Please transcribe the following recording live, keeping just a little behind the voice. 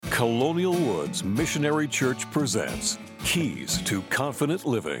Colonial Woods Missionary Church presents Keys to Confident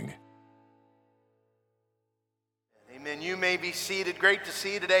Living. Amen. You may be seated. Great to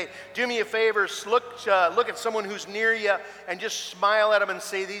see you today. Do me a favor. Look at someone who's near you and just smile at them and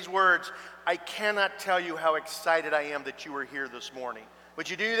say these words. I cannot tell you how excited I am that you are here this morning.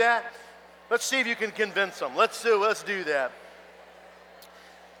 Would you do that? Let's see if you can convince them. Let's do that.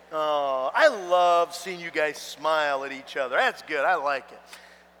 Oh, I love seeing you guys smile at each other. That's good. I like it.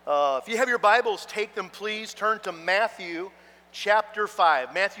 If you have your Bibles, take them, please. Turn to Matthew chapter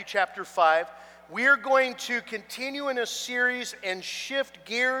 5. Matthew chapter 5. We're going to continue in a series and shift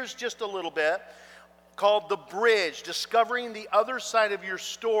gears just a little bit called The Bridge, Discovering the Other Side of Your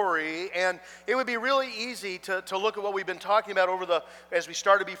Story. And it would be really easy to look at what we've been talking about as we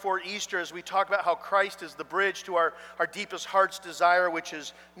started before Easter, as we talk about how Christ is the bridge to our deepest heart's desire, which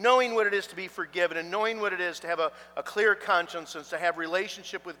is knowing what it is to be forgiven and knowing what it is to have a clear conscience and to have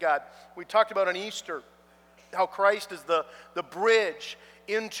relationship with God. We talked about on Easter how Christ is the bridge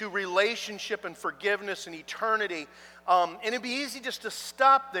into relationship and forgiveness and eternity. And it'd be easy just to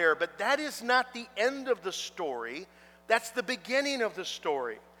stop there, but that is not the end of the story. That's the beginning of the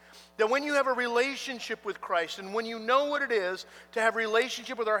story. That when you have a relationship with Christ and when you know what it is to have a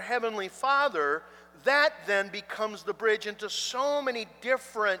relationship with our Heavenly Father, that then becomes the bridge into so many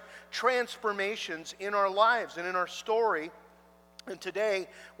different transformations in our lives and in our story. And today,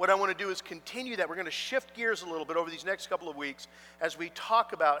 what I want to do is continue that. We're going to shift gears a little bit over these next couple of weeks as we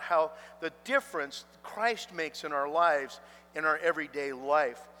talk about how the difference Christ makes in our lives, in our everyday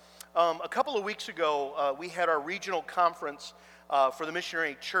life. A couple of weeks ago, we had our regional conference for the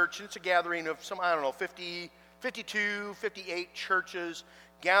missionary church. It's a gathering of 52, 58 churches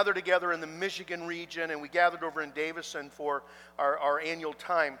gathered together in the Michigan region, and we gathered over in Davison for our annual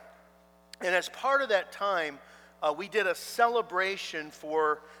time. And as part of that time, we did a celebration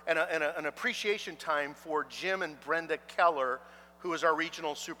and an appreciation time for Jim and Brenda Keller, who is our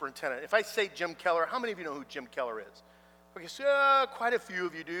regional superintendent. If I say Jim Keller, how many of you know who Jim Keller is? Okay, so quite a few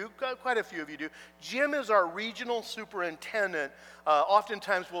of you do. Jim is our regional superintendent.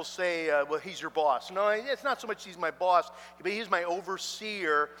 Oftentimes we'll say, well, he's your boss. No, it's not so much he's my boss, but he's my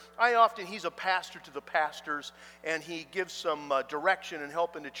overseer. He's a pastor to the pastors, and he gives some direction and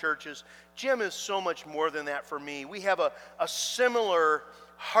help into churches. Jim is so much more than that for me. We have a similar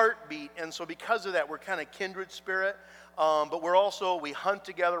heartbeat, and so because of that, we're kind of kindred spirit. But we hunt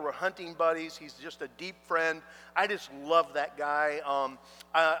together, we're hunting buddies. He's just a deep friend. I just love that guy.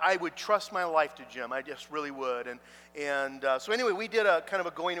 I would trust my life to Jim. I just really would. So anyway, we did a kind of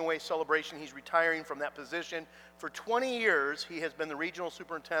a going away celebration. He's retiring from that position. For 20 years, he has been the regional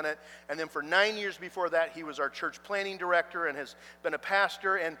superintendent. And then for 9 years before that, he was our church planning director and has been a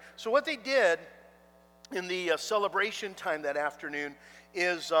pastor. And so what they did in the celebration time that afternoon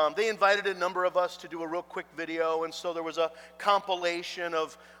is they invited a number of us to do a real quick video, and so there was a compilation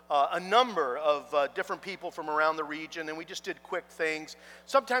of a number of different people from around the region, and we just did quick things.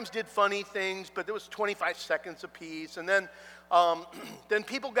 Sometimes did funny things, but there was 25 seconds apiece, and then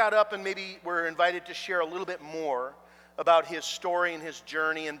people got up and maybe were invited to share a little bit more about his story and his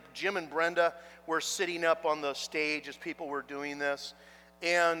journey, and Jim and Brenda were sitting up on the stage as people were doing this.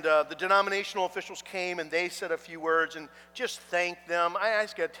 And the denominational officials came and they said a few words and just thanked them. I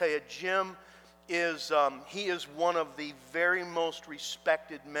just got to tell you, Jim is one of the very most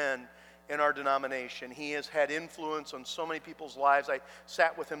respected men in our denomination. He has had influence on so many people's lives. I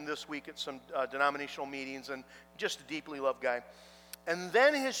sat with him this week at some denominational meetings, and just a deeply loved guy. And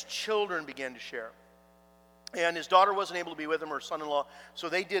then his children began to share. And his daughter wasn't able to be with him, her son-in-law, so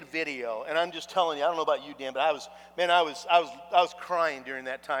they did video. And I'm just telling you, I don't know about you, Dan, but I was crying during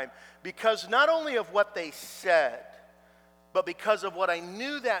that time, because not only of what they said, but because of what I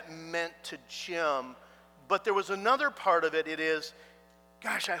knew that meant to Jim. But there was another part of it. It is,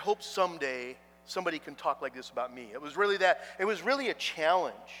 gosh, I hope someday somebody can talk like this about me. It was really a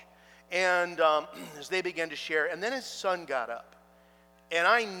challenge. And as they began to share, and then his son got up. And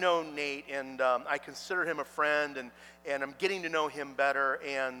I know Nate, and I consider him a friend, and I'm getting to know him better,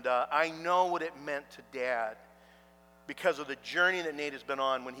 and I know what it meant to Dad because of the journey that Nate has been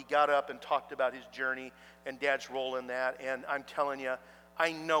on when he got up and talked about his journey and Dad's role in that. And I'm telling you,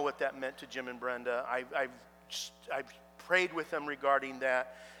 I know what that meant to Jim and Brenda. I've prayed with them regarding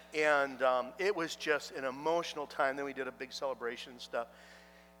that, and it was just an emotional time. Then we did a big celebration and stuff.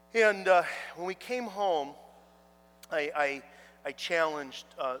 And when we came home, I challenged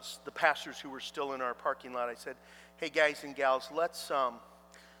the pastors who were still in our parking lot. I said, hey, guys and gals, let's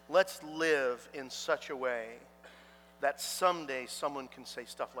live in such a way that someday someone can say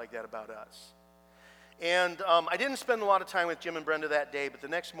stuff like that about us. And I didn't spend a lot of time with Jim and Brenda that day, but the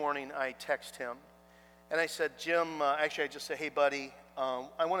next morning I text him. And I said, Jim, actually I just said, hey buddy,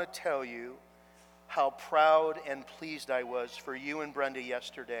 I want to tell you how proud and pleased I was for you and Brenda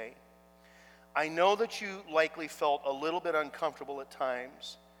yesterday. I know that you likely felt a little bit uncomfortable at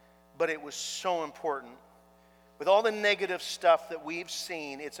times, but it was so important. With all the negative stuff that we've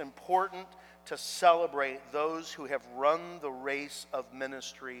seen, it's important to celebrate those who have run the race of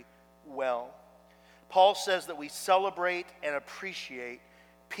ministry well. Paul says that we celebrate and appreciate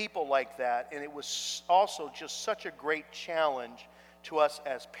people like that, and it was also just such a great challenge to us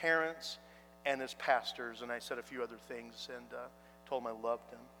as parents and as pastors. And I said a few other things and told him I loved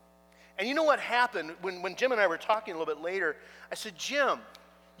him. And you know what happened when Jim and I were talking a little bit later? I said, Jim,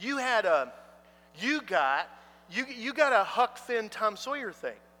 you got a Huck Finn Tom Sawyer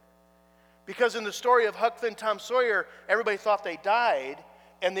thing, because in the story of Huck Finn Tom Sawyer, everybody thought they died.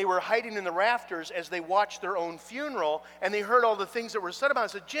 And they were hiding in the rafters as they watched their own funeral, and they heard all the things that were said about it. I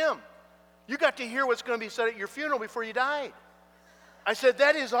said, Jim, you got to hear what's going to be said at your funeral before you died. I said,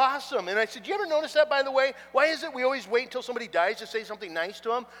 that is awesome. And I said, you ever notice that, by the way? Why is it we always wait until somebody dies to say something nice to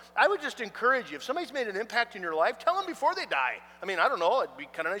them? I would just encourage you. If somebody's made an impact in your life, tell them before they die. I mean, I don't know. It'd be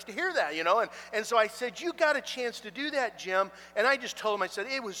kind of nice to hear that, you know. And so I said, you got a chance to do that, Jim. And I just told him, I said,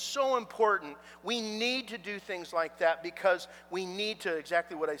 it was so important. We need to do things like that because we need to,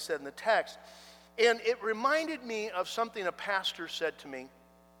 exactly what I said in the text. And it reminded me of something a pastor said to me.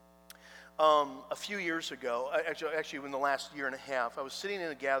 A few years ago, actually in the last year and a half, I was sitting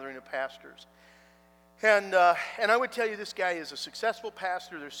in a gathering of pastors. And I would tell you, this guy is a successful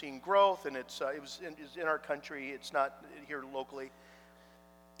pastor. They're seeing growth, and it's in our country. It's not here locally.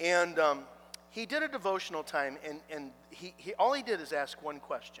 And he did a devotional time, and he all he did is ask one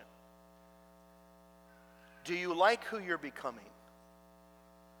question. Do you like who you're becoming?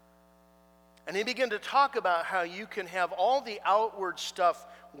 And he began to talk about how you can have all the outward stuff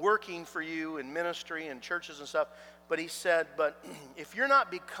working for you in ministry and churches and stuff. But he said, but if you're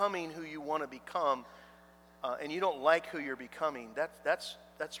not becoming who you want to become, and you don't like who you're becoming, that's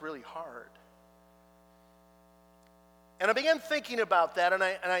really hard. And I began thinking about that, and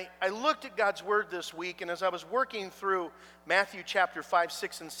I looked at God's Word this week, and as I was working through Matthew chapter 5,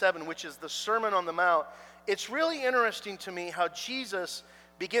 6, and 7, which is the Sermon on the Mount, it's really interesting to me how Jesus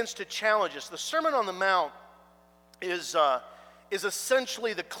begins to challenge us. The Sermon on the Mount is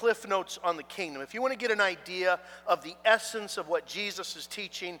essentially the cliff notes on the kingdom. If you want to get an idea of the essence of what Jesus is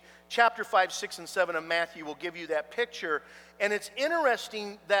teaching, chapter 5, 6, and 7 of Matthew will give you that picture. And it's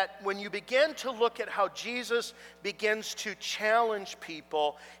interesting that when you begin to look at how Jesus begins to challenge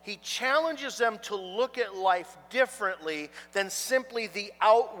people, he challenges them to look at life differently than simply the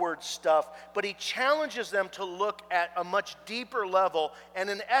outward stuff, but he challenges them to look at a much deeper level and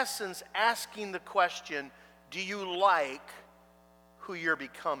in essence asking the question, do you like who you're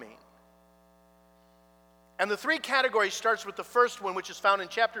becoming? And the three categories starts with the first one, which is found in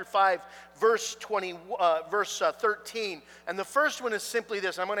chapter 5, verse 13. And the first one is simply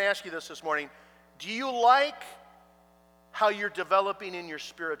this. I'm going to ask you this morning. Do you like how you're developing in your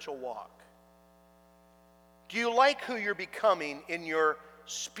spiritual walk? Do you like who you're becoming in your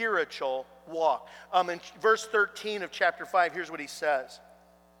spiritual walk? In verse 13 of chapter 5, here's what he says.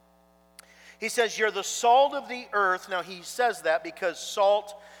 He says, you're the salt of the earth. Now, he says that because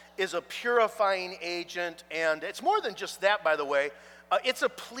salt is a purifying agent, and it's more than just that, by the way. It's a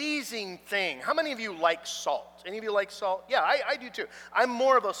pleasing thing. How many of you like salt? Any of you like salt? Yeah, I do too. I'm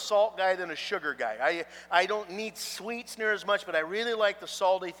more of a salt guy than a sugar guy. I don't need sweets near as much, but I really like the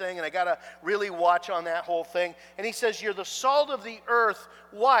salty thing, and I got to really watch on that whole thing. And he says, you're the salt of the earth.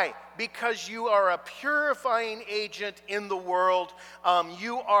 Why? Because you are a purifying agent in the world.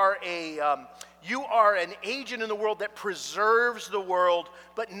 You are an agent in the world that preserves the world.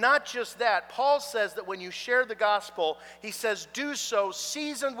 But not just that. Paul says that when you share the gospel, he says, do so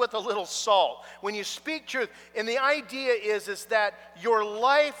seasoned with a little salt. When you speak truth, and the idea is that your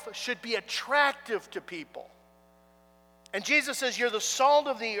life should be attractive to people. And Jesus says, you're the salt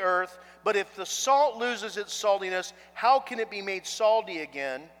of the earth, but if the salt loses its saltiness, how can it be made salty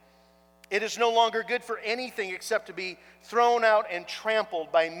again? It is no longer good for anything except to be thrown out and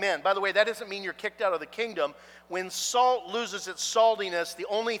trampled by men. By the way, that doesn't mean you're kicked out of the kingdom. When salt loses its saltiness, the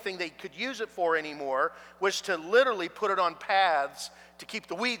only thing they could use it for anymore was to literally put it on paths to keep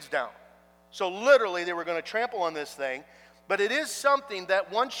the weeds down. So literally they were going to trample on this thing. But it is something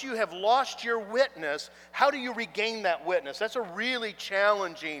that once you have lost your witness, how do you regain that witness? That's a really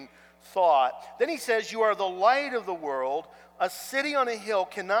challenging thought. Then he says, you are the light of the world. A city on a hill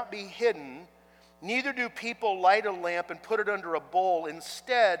cannot be hidden, neither do people light a lamp and put it under a bowl.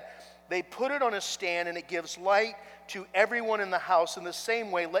 Instead, They put it on a stand, and it gives light to everyone in the house. In the same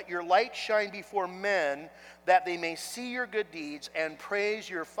way, let your light shine before men, that they may see your good deeds and praise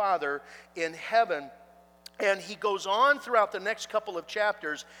your Father in heaven. And he goes on throughout the next couple of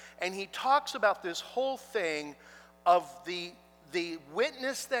chapters, and he talks about this whole thing of the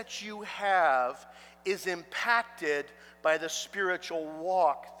witness that you have is impacted by the spiritual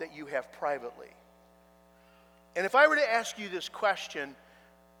walk that you have privately. And if I were to ask you this question,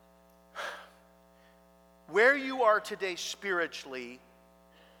 where you are today spiritually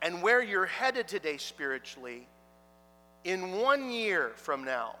and where you're headed today spiritually, in 1 year from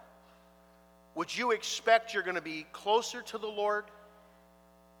now, would you expect you're going to be closer to the Lord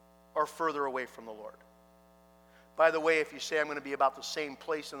or further away from the Lord? By the way, if you say I'm going to be about the same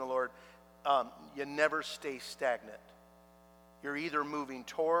place in the Lord, you never stay stagnant. You're either moving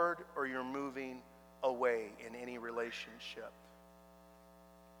toward or you're moving away in any relationship.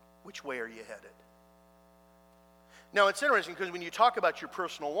 Which way are you headed? Now, it's interesting because when you talk about your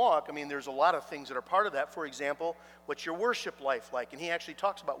personal walk, I mean, there's a lot of things that are part of that. For example, what's your worship life like? And he actually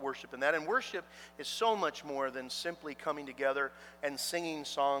talks about worship in that. And worship is so much more than simply coming together and singing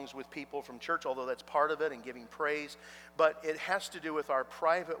songs with people from church, although that's part of it, and giving praise. But it has to do with our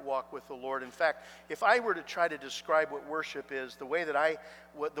private walk with the Lord. In fact, if I were to try to describe what worship is, the way that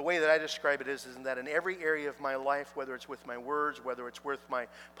I describe it is that in every area of my life, whether it's with my words, whether it's with my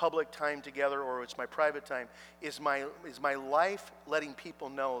public time together, or it's my private time, is my life letting people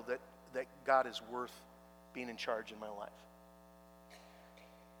know that God is worth being in charge in my life?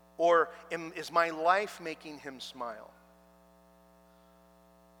 Or is my life making him smile?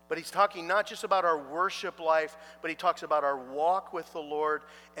 But he's talking not just about our worship life, but he talks about our walk with the Lord,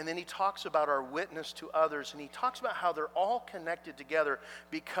 and then he talks about our witness to others, and he talks about how they're all connected together,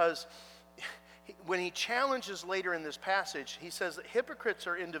 because when he challenges later in this passage, he says that hypocrites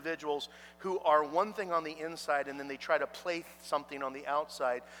are individuals who are one thing on the inside and then they try to play something on the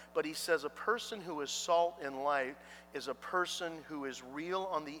outside. But he says a person who is salt and light is a person who is real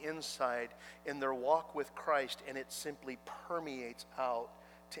on the inside in their walk with Christ, and it simply permeates out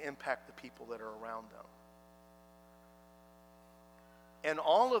to impact the people that are around them. And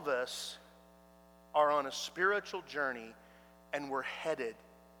all of us are on a spiritual journey, and we're headed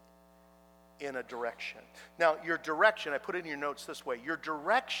in a direction. Now, your direction, I put it in your notes this way. Your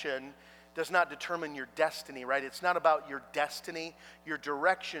direction does not determine your destiny, right? It's not about your destiny. Your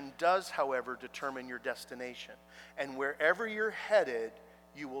direction does, however, determine your destination. And wherever you're headed,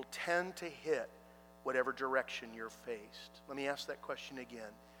 you will tend to hit whatever direction you're faced. Let me ask that question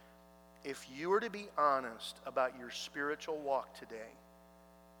again. If you were to be honest about your spiritual walk today,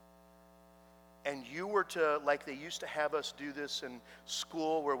 and you were to, like they used to have us do this in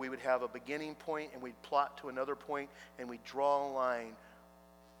school, where we would have a beginning point and we'd plot to another point and we'd draw a line,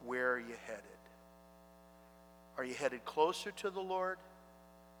 where are you headed? Are you headed closer to the Lord,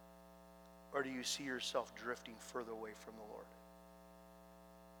 or do you see yourself drifting further away from the Lord?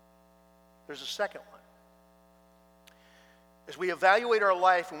 There's a second one. As we evaluate our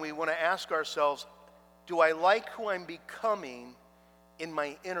life and we want to ask ourselves, do I like who I'm becoming in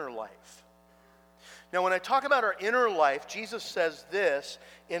my inner life? Now, when I talk about our inner life, Jesus says this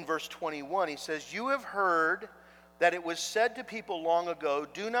in verse 21. He says, "You have heard that it was said to people long ago,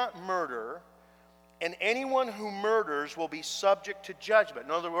 'Do not murder, and anyone who murders will be subject to judgment.'"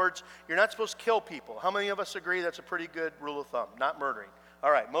 In other words, you're not supposed to kill people. How many of us agree that's a pretty good rule of thumb? Not murdering.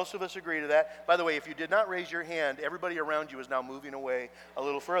 All right, most of us agree to that. By the way, if you did not raise your hand, everybody around you is now moving away a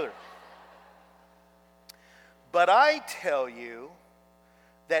little further. "But I tell you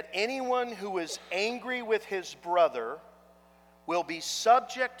that anyone who is angry with his brother will be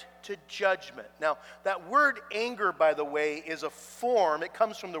subject to judgment." Now, that word anger, by the way, is a form. It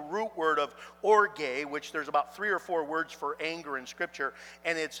comes from the root word of orge, which there's about 3 or 4 words for anger in Scripture.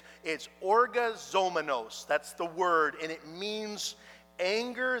 And it's orgazomenos. That's the word. And it means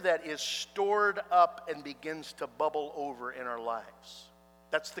anger that is stored up and begins to bubble over in our lives.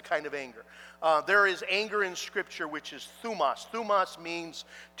 That's the kind of anger. There is anger in Scripture which is thumos. Thumos means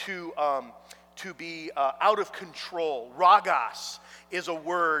to be out of control. Ragos is a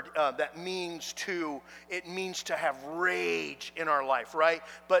word that means to have rage in our life, right?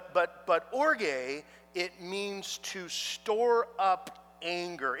 But orge, it means to store up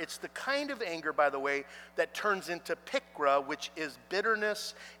anger. It's the kind of anger, by the way, that turns into pikra, which is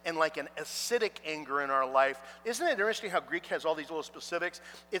bitterness and like an acidic anger in our life. Isn't it interesting how Greek has all these little specifics?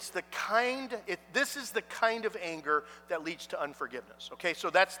 This is the kind of anger that leads to unforgiveness. Okay, so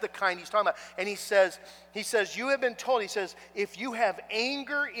that's the kind he's talking about. And he says, you have been told, he says, if you have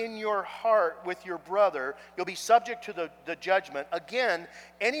anger in your heart with your brother, you'll be subject to the judgment. Again,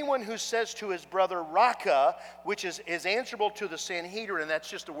 anyone who says to his brother raka, which is answerable to the Sanhedrin, and that's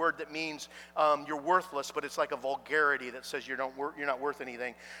just a word that means you're worthless, but it's like a vulgarity that says you're not worth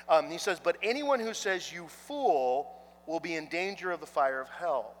anything. He says, but anyone who says you fool will be in danger of the fire of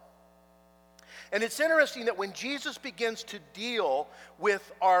hell. And it's interesting that when Jesus begins to deal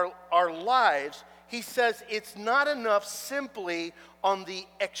with our lives, he says it's not enough simply on the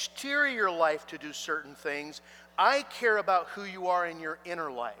exterior life to do certain things. I care about who you are in your inner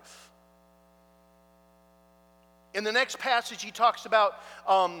life. In the next passage, he talks about,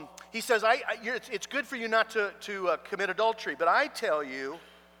 he says, it's good for you not to commit adultery, but I tell you,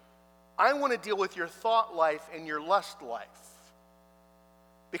 I want to deal with your thought life and your lust life.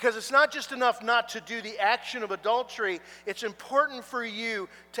 Because it's not just enough not to do the action of adultery, it's important for you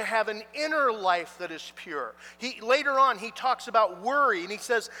to have an inner life that is pure. Later on, he talks about worry, and he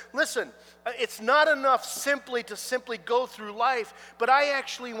says, listen, it's not enough simply to go through life, but I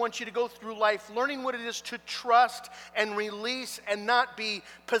actually want you to go through life learning what it is to trust and release and not be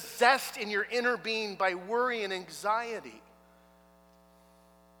possessed in your inner being by worry and anxiety.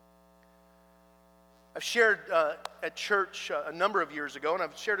 I've shared at church a number of years ago, and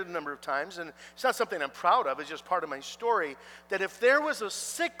I've shared it a number of times, and it's not something I'm proud of, it's just part of my story, that if there was a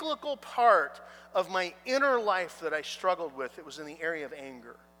cyclical part of my inner life that I struggled with, it was in the area of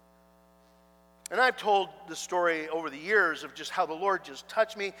anger. And I've told the story over the years of just how the Lord just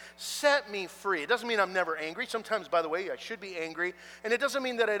touched me, set me free. It doesn't mean I'm never angry. Sometimes, by the way, I should be angry. And it doesn't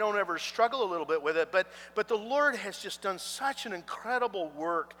mean that I don't ever struggle a little bit with it. But the Lord has just done such an incredible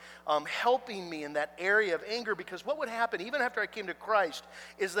work helping me in that area of anger. Because what would happen, even after I came to Christ,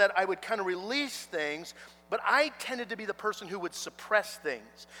 is that I would kind of release things, but I tended to be the person who would suppress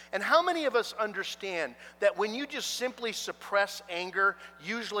things. And how many of us understand that when you just simply suppress anger,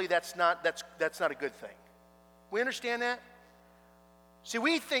 usually that's not a good thing? We understand that? See,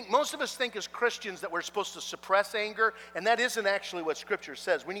 most of us think as Christians that we're supposed to suppress anger, and that isn't actually what Scripture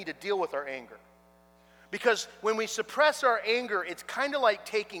says. We need to deal with our anger. Because when we suppress our anger, it's kind of like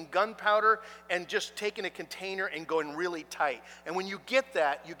taking gunpowder and just taking a container and going really tight. And when you get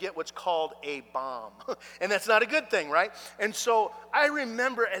that, you get what's called a bomb. And that's not a good thing, right? And so I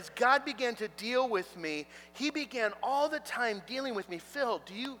remember as God began to deal with me, he began all the time dealing with me. Phil,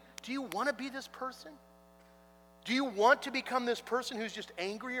 do you want to be this person? Do you want to become this person who's just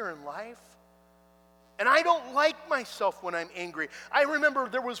angrier in life? And I don't like myself when I'm angry. I remember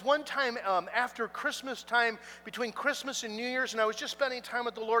there was one time after Christmas time, between Christmas and New Year's, and I was just spending time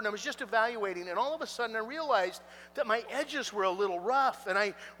with the Lord, and I was just evaluating, and all of a sudden I realized that my edges were a little rough, and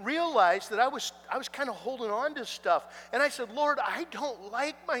I realized that I was kind of holding on to stuff. And I said, Lord, I don't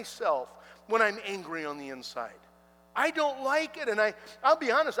like myself when I'm angry on the inside. I don't like it, and I'll be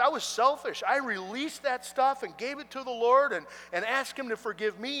honest, I was selfish. I released that stuff and gave it to the Lord and asked him to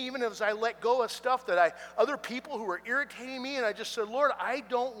forgive me, even as I let go of stuff other people who were irritating me, and I just said, Lord, I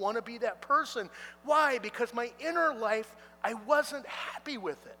don't want to be that person. Why? Because my inner life, I wasn't happy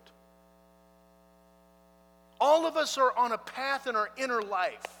with it. All of us are on a path in our inner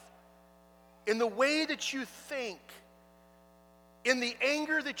life, in the way that you think, in the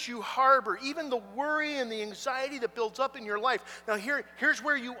anger that you harbor, even the worry and the anxiety that builds up in your life. Now here's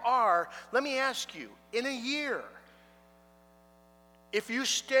where you are. Let me ask you, in a year, if you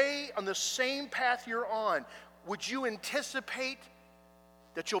stay on the same path you're on, would you anticipate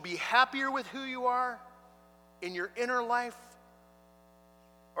that you'll be happier with who you are in your inner life,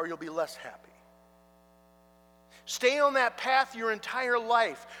 or you'll be less happy? Stay on that path your entire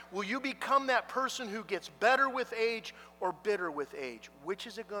life. Will you become that person who gets better with age or bitter with age? Which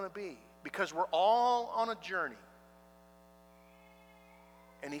is it going to be? Because we're all on a journey.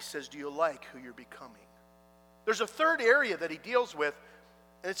 And he says, do you like who you're becoming? There's a third area that he deals with,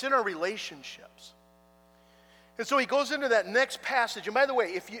 and it's in our relationships. And so he goes into that next passage. And by the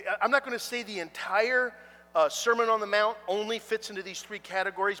way, I'm not going to say the entire Sermon on the Mount only fits into these three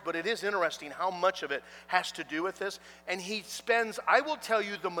categories, but it is interesting how much of it has to do with this. And he spends, I will tell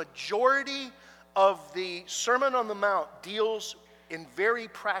you, the majority of the Sermon on the Mount deals in very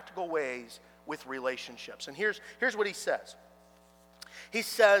practical ways with relationships. And here's what he says. He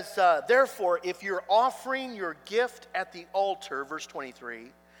says, therefore, if you're offering your gift at the altar, verse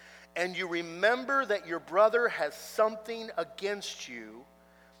 23, and you remember that your brother has something against you,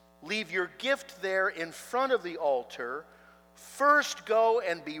 leave your gift there in front of the altar. First go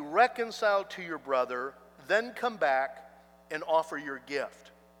and be reconciled to your brother, then come back and offer your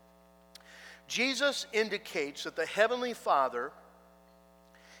gift. Jesus indicates that the Heavenly Father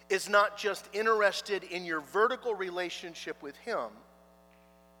is not just interested in your vertical relationship with Him,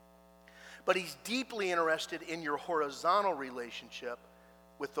 but He's deeply interested in your horizontal relationship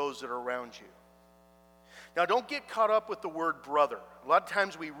with those that are around you. Now, don't get caught up with the word brother. A lot of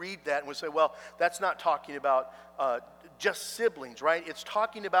times we read that and we say, well, that's not talking about just siblings, right? It's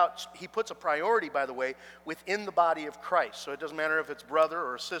talking about, he puts a priority, by the way, within the body of Christ. So it doesn't matter if it's brother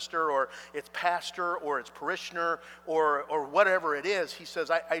or sister or it's pastor or it's parishioner or whatever it is. He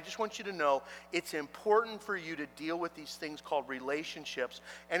says, I just want you to know it's important for you to deal with these things called relationships.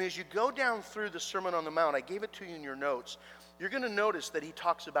 And as you go down through the Sermon on the Mount, I gave it to you in your notes, you're going to notice that he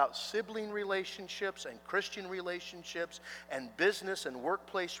talks about sibling relationships and Christian relationships and business and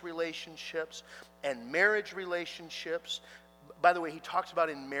workplace relationships and marriage relationships. By the way, he talks about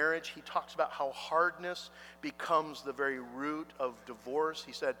in marriage, he talks about how hardness becomes the very root of divorce.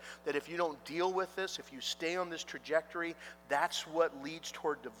 He said that if you don't deal with this, if you stay on this trajectory, that's what leads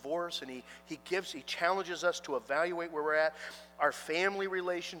toward divorce. And he challenges us to evaluate where we're at. Our family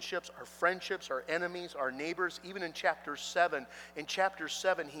relationships, our friendships, our enemies, our neighbors, even in chapter 7. In chapter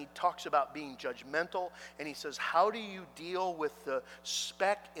 7, he talks about being judgmental, and he says, how do you deal with the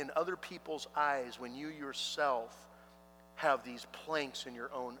speck in other people's eyes when you yourself have these planks in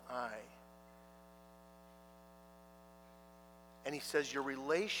your own eye? And he says your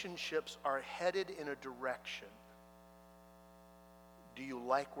relationships are headed in a direction. Do you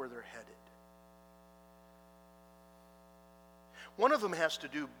like where they're headed? One of them has to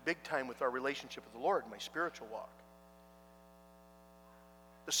do big time with our relationship with the Lord, my spiritual walk.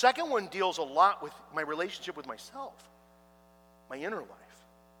 The second one deals a lot with my relationship with myself, my inner life.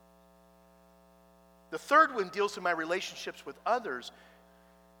 The third one deals with my relationships with others.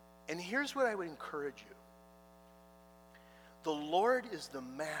 And here's what I would encourage you. The Lord is the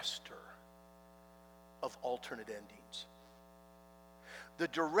master of alternate endings. The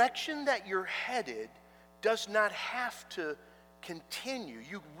direction that you're headed does not have to continue.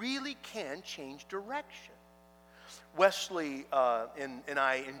 You really can change direction. Wesley and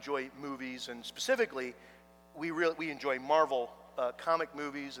I enjoy movies, and specifically, we enjoy Marvel comic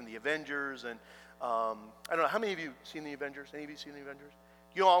movies and the Avengers, and I don't know, how many of you seen the Avengers? Any of you seen the Avengers?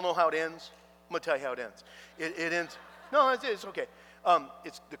 You all know how it ends? I'm going to tell you how it ends. It ends, no, it's okay.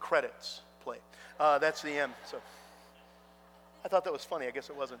 It's the credits play. That's the end. So I thought that was funny. I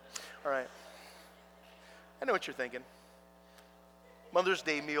guess it wasn't. All right. I know what you're thinking. Mother's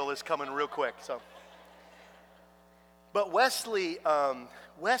Day meal is coming real quick. But Wesley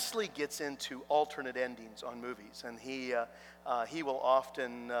gets into alternate endings on movies, and he will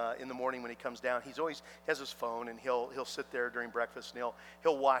often in the morning when he comes down, he has his phone, and he'll sit there during breakfast, and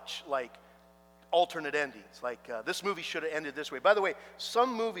he'll watch like alternate endings, like this movie should have ended this way. By the way,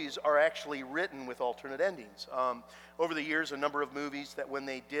 some movies are actually written with alternate endings. Over the years, a number of movies that when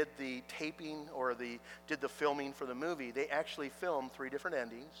they did the taping or did the filming for the movie, they actually filmed 3 different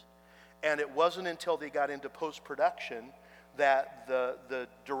endings. And it wasn't until they got into post-production that the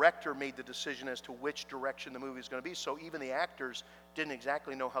director made the decision as to which direction the movie was going to be. So even the actors didn't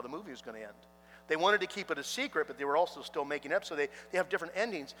exactly know how the movie was going to end. They wanted to keep it a secret, but they were also still making up, so they have different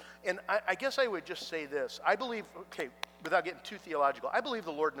endings. And I guess I would just say this. I believe, okay, without getting too theological, I believe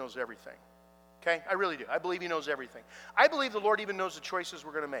the Lord knows everything. Okay? I really do. I believe He knows everything. I believe the Lord even knows the choices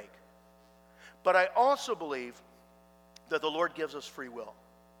we're going to make. But I also believe that the Lord gives us free will.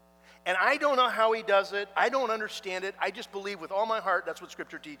 And I don't know how He does it. I don't understand it. I just believe with all my heart that's what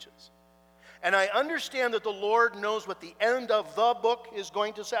Scripture teaches. And I understand that the Lord knows what the end of the book is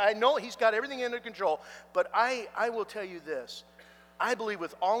going to say. I know He's got everything under control. But I will tell you this. I believe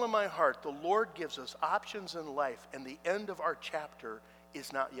with all of my heart the Lord gives us options in life, and the end of our chapter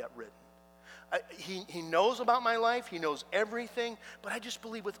is not yet written. He knows about my life. He knows everything. But I just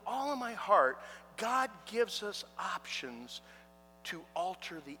believe with all of my heart God gives us options to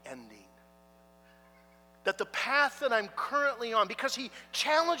alter the ending. That the path that I'm currently on, because He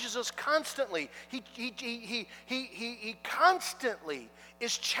challenges us constantly, He constantly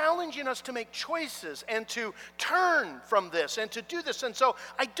is challenging us to make choices and to turn from this and to do this. And so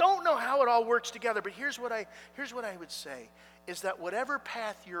I don't know how it all works together, but here's what I would say, is that whatever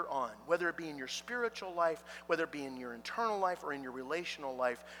path you're on, whether it be in your spiritual life, whether it be in your internal life or in your relational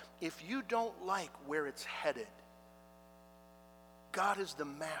life, if you don't like where it's headed, God is the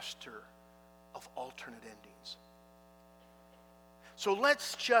master of alternate endings. So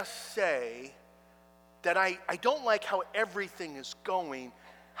let's just say that I don't like how everything is going.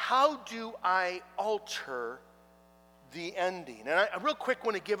 How do I alter the ending? And I real quick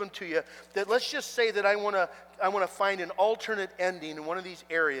want to give them to you. That let's just say that I want to find an alternate ending in one of these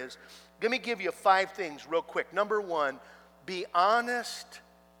areas. Let me give you 5 things real quick. Number 1, be honest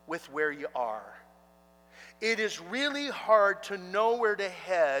with where you are. It is really hard to know where to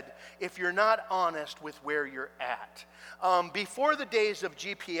head if you're not honest with where you're at. Before the days of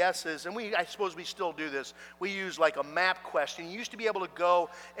GPSs, and I suppose we still do this, we use like a map question. You used to be able to go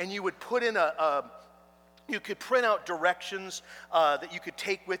and you would put in you could print out directions that you could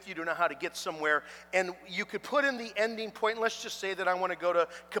take with you to know how to get somewhere, and you could put in the ending point. And let's just say that I want to go to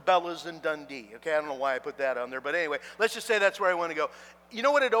Cabela's in Dundee. Okay, I don't know why I put that on there, but anyway, let's just say that's where I want to go. You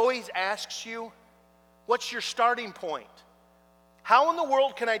know what it always asks you? What's your starting point? How in the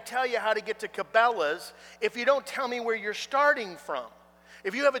world can I tell you how to get to Cabela's if you don't tell me where you're starting from?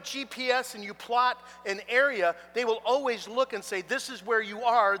 If you have a GPS and you plot an area, they will always look and say, this is where you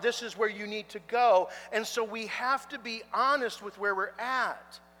are, this is where you need to go. And so we have to be honest with where we're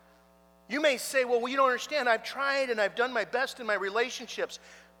at. You may say, well, you don't understand. I've tried and I've done my best in my relationships.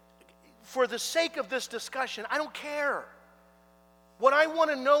 For the sake of this discussion, I don't care. What I want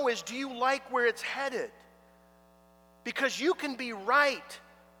to know is, do you like where it's headed? Because you can be right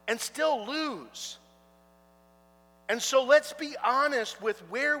and still lose. And so let's be honest with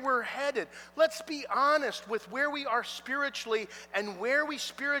where we're headed. Let's be honest with where we are spiritually and where we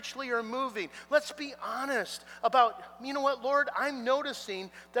spiritually are moving. Let's be honest about, you know what, Lord, I'm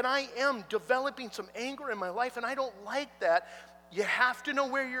noticing that I am developing some anger in my life and I don't like that. You have to know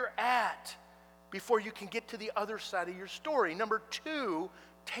where you're at before you can get to the other side of your story. Number 2,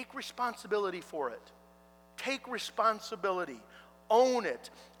 take responsibility for it. Take responsibility. Own it.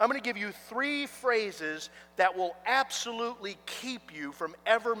 I'm going to give you 3 phrases that will absolutely keep you from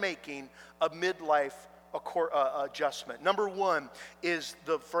ever making a midlife adjustment. Number 1 is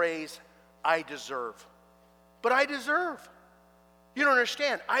the phrase, I deserve. But I deserve. You don't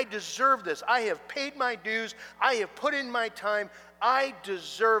understand. I deserve this. I have paid my dues. I have put in my time. I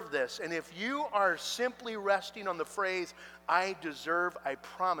deserve this. And if you are simply resting on the phrase, I deserve, I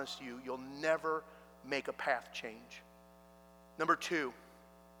promise you, you'll never make a path change. Number 2,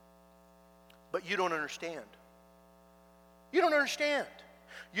 but you don't understand. You don't understand.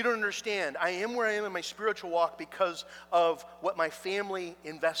 You don't understand. I am where I am in my spiritual walk because of what my family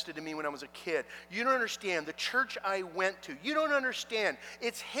invested in me when I was a kid. You don't understand. The church I went to. You don't understand.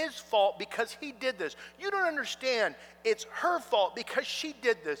 It's his fault because he did this. You don't understand. It's her fault because she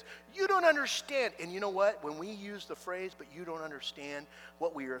did this. You don't understand. And you know what? When we use the phrase, but you don't understand,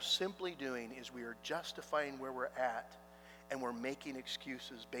 what we are simply doing is we are justifying where we're at, and we're making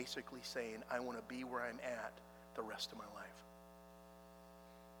excuses, basically saying, I want to be where I'm at the rest of my life.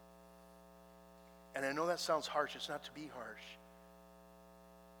 And I know that sounds harsh. It's not to be harsh.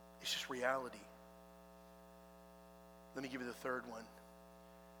 It's just reality. Let me give you the 3rd one.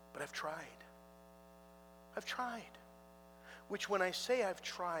 But I've tried. I've tried. Which when I say I've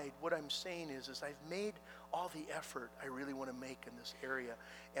tried, what I'm saying is I've made all the effort I really want to make in this area.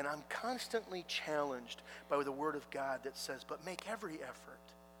 And I'm constantly challenged by the Word of God that says, but make every effort.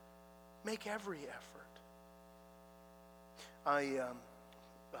 Make every effort.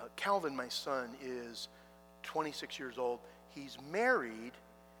 Calvin, my son, is 26 years old. He's married,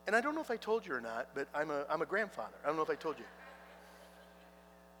 and I don't know if I told you or not, but I'm a grandfather. I don't know if I told you.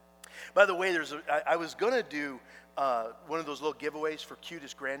 By the way, I was going to do one of those little giveaways for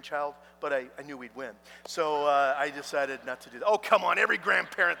cutest grandchild, but I knew we'd win. So I decided not to do that. Oh, come on. Every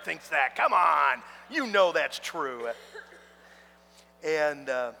grandparent thinks that. Come on. You know that's true. And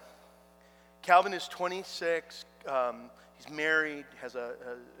Calvin is 26. He's married, has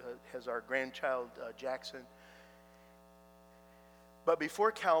our grandchild, Jackson. But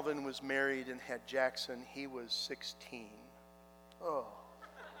before Calvin was married and had Jackson, he was 16. Oh.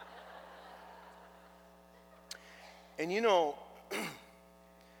 And you know,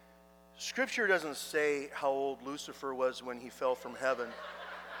 Scripture doesn't say how old Lucifer was when he fell from heaven.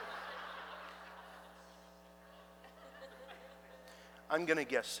 I'm going to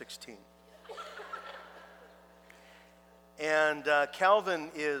guess 16. And Calvin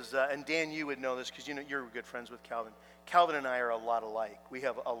is, and Dan, you would know this because you know you're good friends with Calvin. Calvin and I are a lot alike. We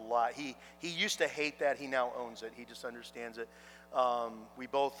have a lot. He used to hate that. He now owns it. He just understands it. We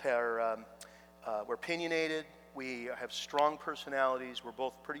both are, we're opinionated. We have strong personalities. We're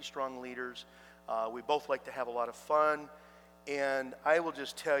both pretty strong leaders. We both like to have a lot of fun. And I will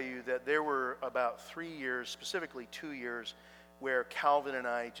just tell you that there were about 3 years, specifically 2 years, where Calvin and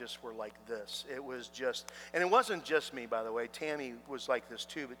I just were like this. It was just, and it wasn't just me, by the way. Tammy was like this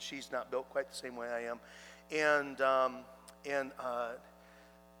too, but she's not built quite the same way I am.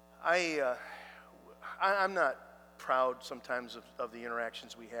 I'm not proud sometimes of the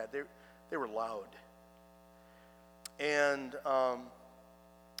interactions we had. They were loud. And I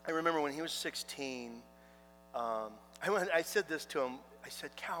remember when he was 16, I said this to him. I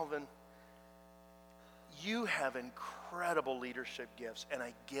said, Calvin, you have incredible leadership gifts, and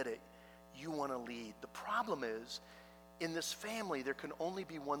I get it. You want to lead. The problem is, in this family, there can only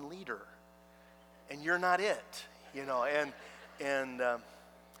be one leader, and you're not it, you know.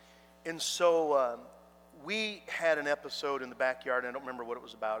 And so we had an episode in the backyard, and I don't remember what it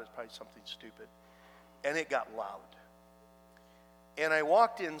was about. It's probably something stupid, and it got loud. And I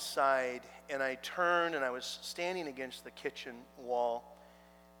walked inside, and I turned, and I was standing against the kitchen wall,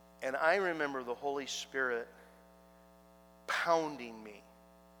 and I remember the Holy Spirit pounding me.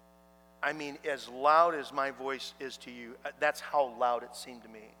 I mean, as loud as my voice is to you, that's how loud it seemed to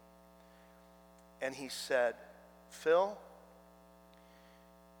me. And he said, Phil,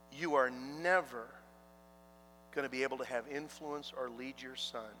 you are never going to be able to have influence or lead your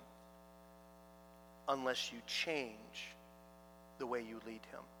son unless you change the way you lead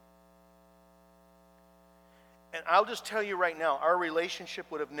him. And I'll just tell you right now, our relationship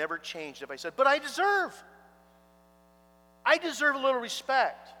would have never changed if I said, but I deserve a little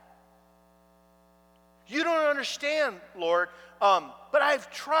respect. You don't understand, Lord, but I've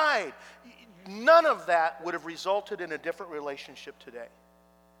tried. None of that would have resulted in a different relationship today.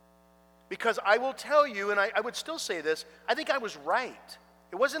 Because I will tell you, and I would still say this, I think I was right.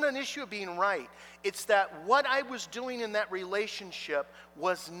 It wasn't an issue of being right. It's that what I was doing in that relationship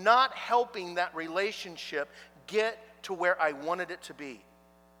was not helping that relationship get to where I wanted it to be.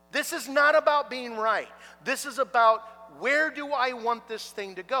 This is not about being right. This is about where do I want this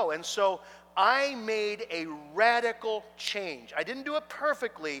thing to go? And so I made a radical change. I didn't do it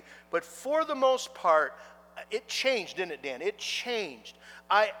perfectly, but for the most part, it changed, didn't it, Dan? It changed.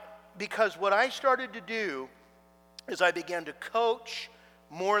 Because what I started to do is I began to coach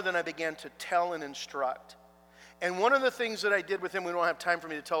more than I began to tell and instruct. And one of the things that I did with him, we don't have time for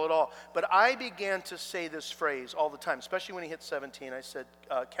me to tell it all, but I began to say this phrase all the time, especially when he hit 17. I said,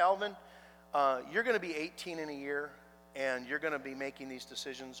 Calvin, you're going to be 18 in a year, and you're going to be making these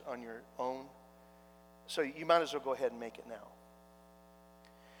decisions on your own. So you might as well go ahead and make it now.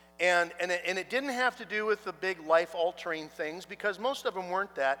 And it didn't have to do with the big life-altering things, because most of them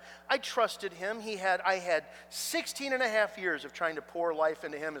weren't that. I trusted him. I had 16 and a half years of trying to pour life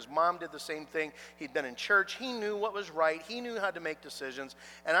into him. His mom did the same thing. He'd been in church. He knew what was right. He knew how to make decisions.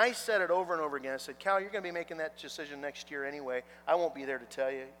 And I said it over and over again. I said, Cal, you're going to be making that decision next year anyway. I won't be there to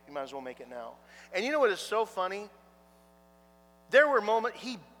tell you. You might as well make it now. And you know what is so funny? There were moments,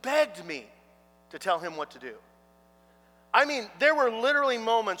 he begged me to tell him what to do. I mean, there were literally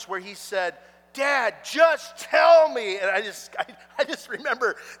moments where he said, Dad, just tell me. And I just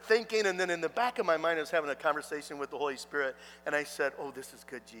remember thinking, and then in the back of my mind, I was having a conversation with the Holy Spirit, and I said, oh, this is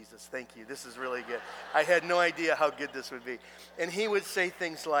good, Jesus. Thank you. This is really good. I had no idea how good this would be. And he would say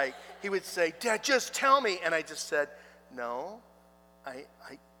things like, Dad, just tell me. And I just said, no,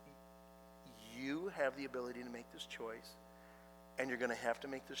 you have the ability to make this choice, and you're going to have to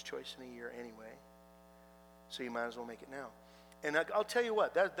make this choice in a year anyway. So you might as well make it now. And I'll tell you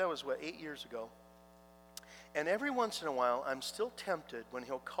what, that was 8 years ago. And every once in a while, I'm still tempted when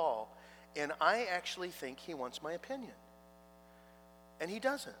he'll call, and I actually think he wants my opinion. And he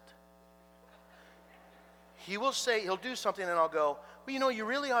doesn't. He'll do something, and I'll go, well, you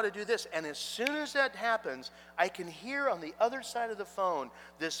really ought to do this. And as soon as that happens, I can hear on the other side of the phone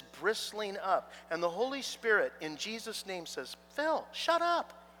this bristling up. And the Holy Spirit, in Jesus' name, says, Phil, shut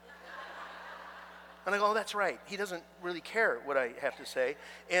up. And I go, oh, that's right. He doesn't really care what I have to say.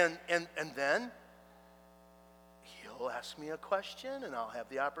 And then he'll ask me a question, and I'll have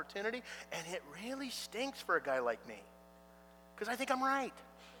the opportunity. And it really stinks for a guy like me, because I think I'm right.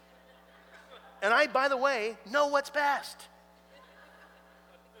 And I, by the way, know what's best.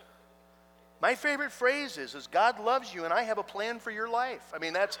 My favorite phrase is God loves you, and I have a plan for your life. I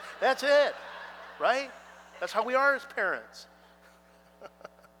mean, that's it, right? That's how we are as parents.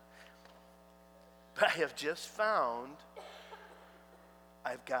 But I have just found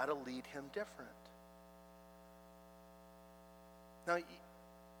I've got to lead him different. Now,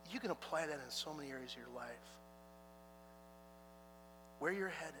 you can apply that in so many areas of your life. Where you're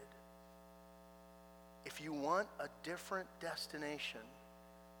headed. If you want a different destination,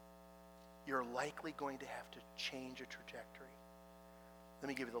 you're likely going to have to change a trajectory. Let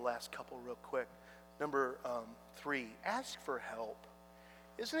me give you the last couple real quick. Number 3, ask for help.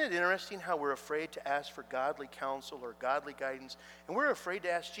 Isn't it interesting how we're afraid to ask for godly counsel or godly guidance, and we're afraid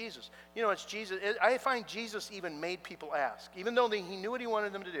to ask Jesus? You know, it's Jesus. I find Jesus even made people ask. Even though he knew what he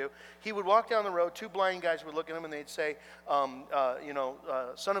wanted them to do, he would walk down the road, 2 blind guys would look at him and they'd say,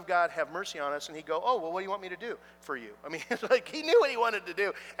 Son of God, have mercy on us. And he'd go, oh, well, what do you want me to do for you? I mean, it's like he knew what he wanted to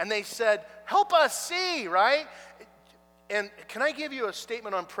do. And they said, help us see, right? And can I give you a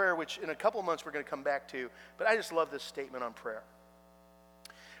statement on prayer, which in a couple of months we're going to come back to, but I just love this statement on prayer.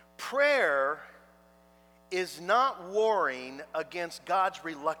 Prayer is not warring against God's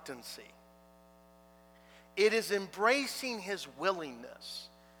reluctancy. It is embracing his willingness.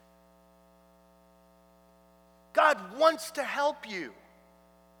 God wants to help you.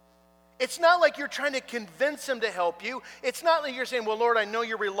 It's not like you're trying to convince him to help you. It's not like you're saying, well, Lord, I know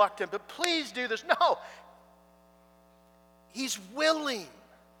you're reluctant, but please do this. No. He's willing.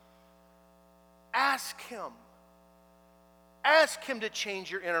 Ask him. Ask him to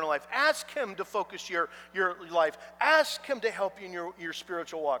change your inner life. Ask him to focus your life. Ask him to help you in your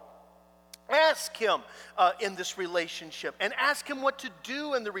spiritual walk. Ask him in this relationship. And ask him what to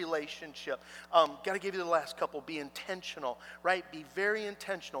do in the relationship. Got to give you the last couple. Be intentional, right? Be very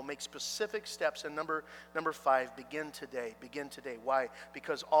intentional. Make specific steps. And number 5, begin today. Begin today. Why?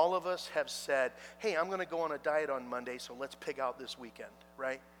 Because all of us have said, hey, I'm going to go on a diet on Monday, so let's pig out this weekend,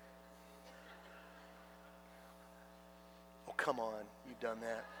 right? Oh, come on, you've done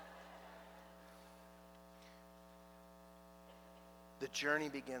that. The journey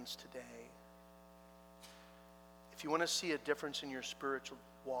begins today. If you want to see a difference in your spiritual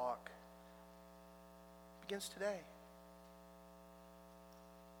walk, it begins today.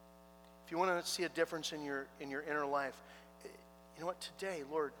 If you want to see a difference in your inner life, you know what? Today,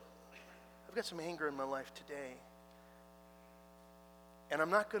 Lord, I've got some anger in my life today. And I'm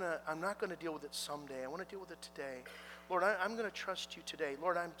not gonna deal with it someday. I want to deal with it today. Lord, I'm going to trust you today.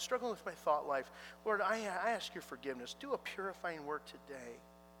 Lord, I'm struggling with my thought life. Lord, I ask your forgiveness. Do a purifying work today.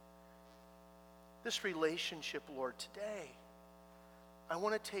 This relationship, Lord, today, I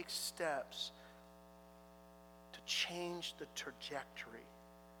want to take steps to change the trajectory.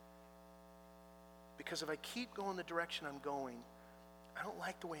 Because if I keep going the direction I'm going, I don't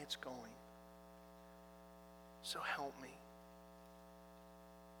like the way it's going. So help me.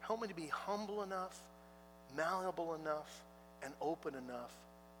 Help me to be humble enough, malleable enough, and open enough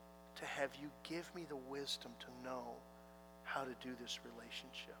to have you give me the wisdom to know how to do this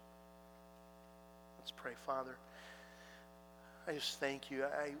relationship. Let's pray. Father, I just thank you.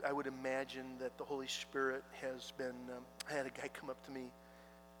 I would imagine that the Holy Spirit has been, I had a guy come up to me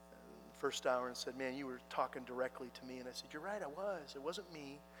first hour and said, man, you were talking directly to me. And I said, you're right, I was. It wasn't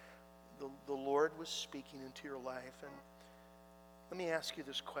me. The Lord was speaking into your life. And let me ask you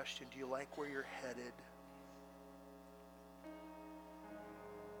this question. Do you like where you're headed?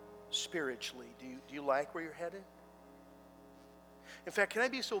 Spiritually, do you like where you're headed? In fact, can I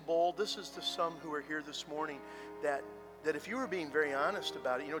be so bold? This is to some who are here this morning that if you were being very honest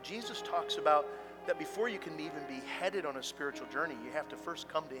about it, you know, Jesus talks about that before you can even be headed on a spiritual journey, you have to first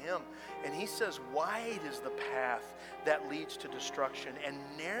come to him. And he says, wide is the path that leads to destruction, and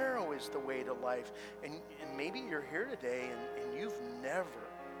narrow is the way to life. And maybe you're here today and you've never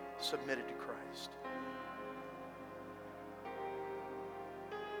submitted to Christ.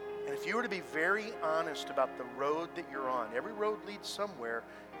 And if you were to be very honest about the road that you're on, every road leads somewhere.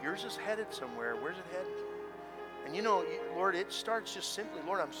 Yours is headed somewhere. Where's it headed? And you know, Lord, it starts just simply,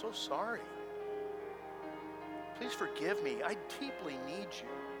 Lord, I'm so sorry. Please forgive me. I deeply need you.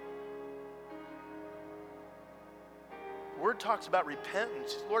 The word talks about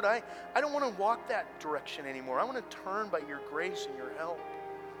repentance. Lord, I don't want to walk that direction anymore. I want to turn by your grace and your help.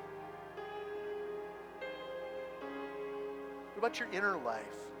 What about your inner life?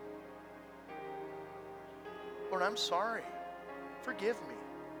 Lord, I'm sorry. Forgive me.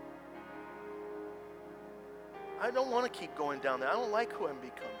 I don't want to keep going down there. I don't like who I'm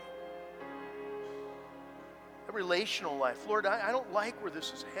becoming. A relational life. Lord, I don't like where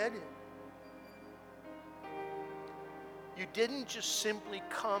this is headed. You didn't just simply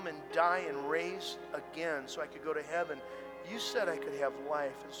come and die and raise again so I could go to heaven. You said I could have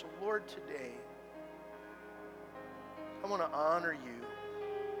life. And so, Lord, today, I want to honor you.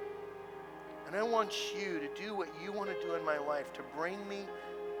 And I want you to do what you want to do in my life, to bring me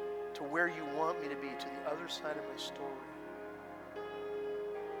to where you want me to be, to the other side of my story.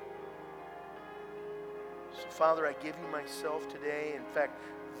 So, Father, I give you myself today. In fact,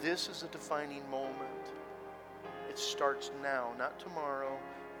 this is a defining moment. It starts now, not tomorrow,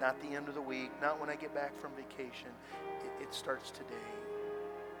 not the end of the week, not when I get back from vacation. It starts today.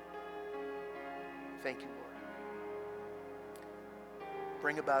 Thank you, Lord.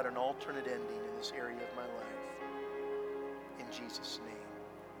 Bring about an alternate ending in this area of my life. In Jesus' name,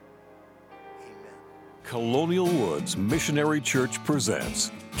 amen. Colonial Woods Missionary Church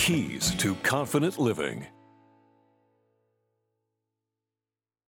presents Keys to Confident Living.